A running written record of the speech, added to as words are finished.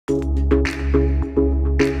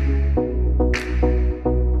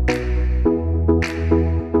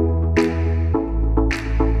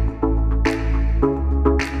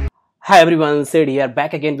Hi everyone, Sid here,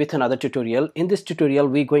 back again with another tutorial. In this tutorial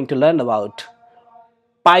we're going to learn about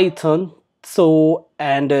Python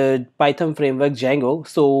and Python framework Django.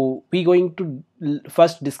 So we're going to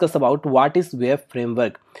first discuss about what is web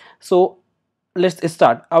framework. So let's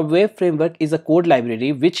start. A web framework is a code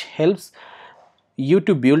library which helps you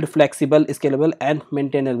to build flexible, scalable and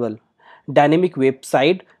maintainable dynamic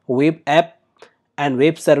website, web app and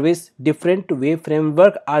web service. Different web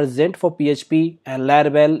framework are Zend for PHP and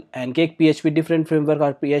Laravel and Cake PHP. Different framework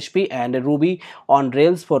are PHP and Ruby on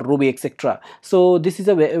Rails for Ruby, etc. So this is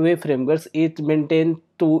a web frameworks. It maintains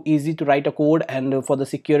to easy to write a code, and for the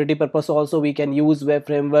security purpose also we can use web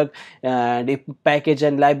framework, and if package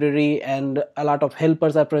and library and a lot of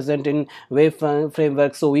helpers are present in web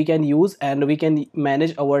framework, so we can use and we can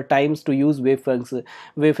manage our times to use web frameworks.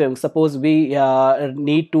 Suppose we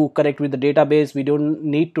need to connect with the database, we don't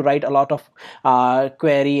need to write a lot of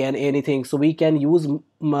query and anything, so we can use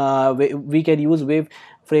web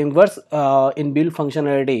frameworks in build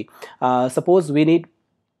functionality. Suppose we need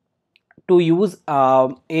to use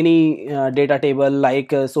any data table,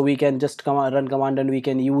 like so we can just run command and we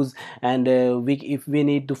can use, and if we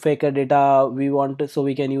need to fake a data we want, so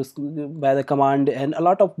we can use by the command, and a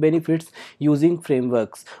lot of benefits using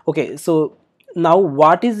frameworks. Okay, so now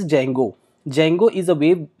what is Django? Django is a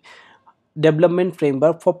web development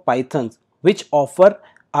framework for Python which offer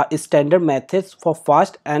standard methods for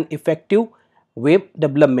fast and effective web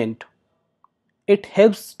development. It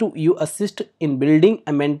helps to you assist in building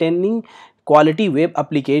and maintaining quality web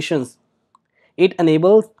applications. It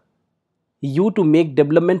enables you to make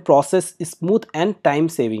development process smooth and time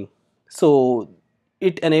saving. So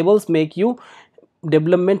it enables make you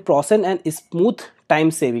development process and smooth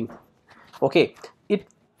time saving. Okay,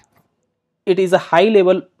 it is a high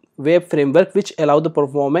level web framework which allow the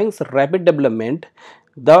performance rapid development.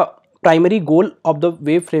 The primary goal of the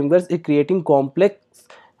web frameworks is creating complex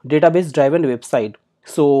database driven website.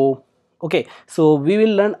 So okay, so we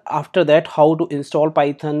will learn after that how to install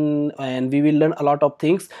Python, and we will learn a lot of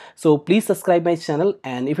things. So please subscribe my channel,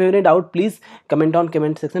 and if you have any doubt please comment on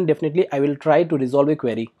comment section. Definitely I will try to resolve a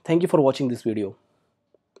query. Thank you for watching this video.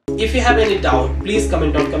 If you have any doubt, please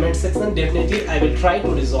comment on comment section. Definitely I will try to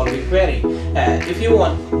resolve a query. If you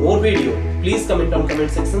want more video, please comment on comment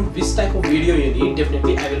section which type of video you need.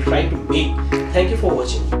 Definitely I will try to make. Thank you for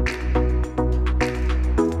watching.